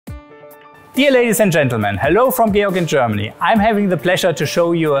Dear ladies and gentlemen, hello from GEORG in Germany. I'm having the pleasure to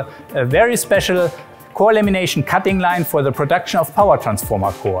show you a very special core lamination cutting line for the production of power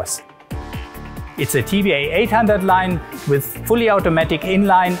transformer cores. It's a TBA800 line with fully automatic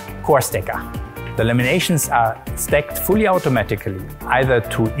inline core stacker. The laminations are stacked fully automatically, either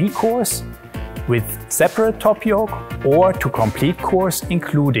to E-cores with separate top yoke or to complete cores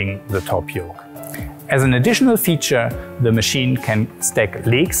including the top yoke. As an additional feature, the machine can stack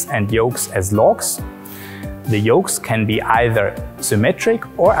legs and yokes as logs. The yokes can be either symmetric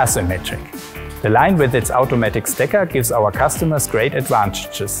or asymmetric. The line with its automatic stacker gives our customers great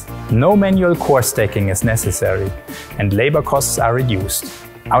advantages. No manual core stacking is necessary and labor costs are reduced.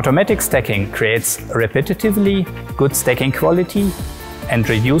 Automatic stacking creates repetitively good stacking quality and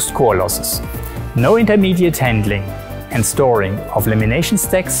reduced core losses. No intermediate handling and storing of lamination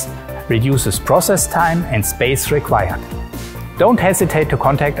stacks reduces process time and space required. Don't hesitate to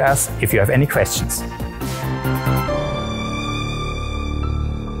contact us if you have any questions.